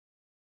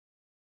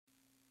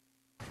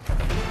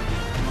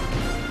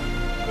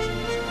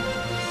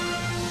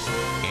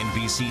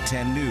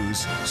NBC10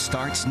 News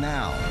starts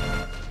now.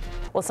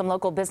 Well, some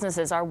local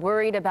businesses are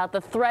worried about the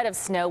threat of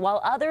snow,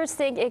 while others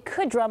think it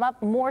could drum up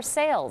more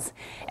sales.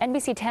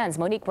 NBC10's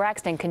Monique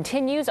Braxton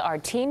continues our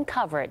team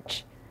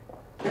coverage.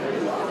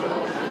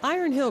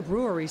 Iron Hill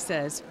Brewery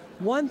says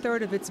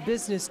 1/3 of its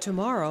business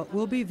tomorrow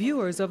will be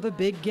viewers of the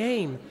big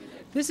game.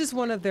 This is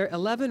one of their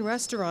 11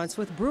 restaurants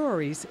with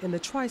breweries in the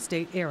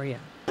tri-state area.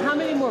 How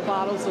many more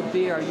bottles of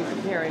beer are you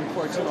preparing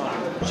for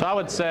tomorrow? So I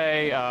would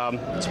say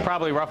it's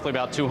probably roughly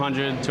about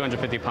 200,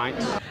 250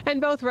 pints. And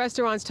both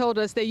restaurants told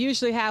us they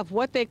usually have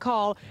what they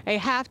call a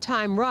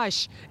halftime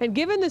rush. And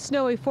given the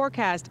snowy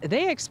forecast,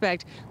 they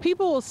expect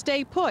people will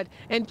stay put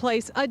and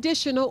place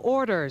additional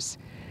orders.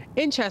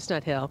 In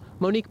Chestnut Hill,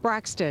 Monique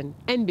Braxton,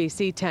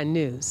 NBC10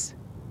 News.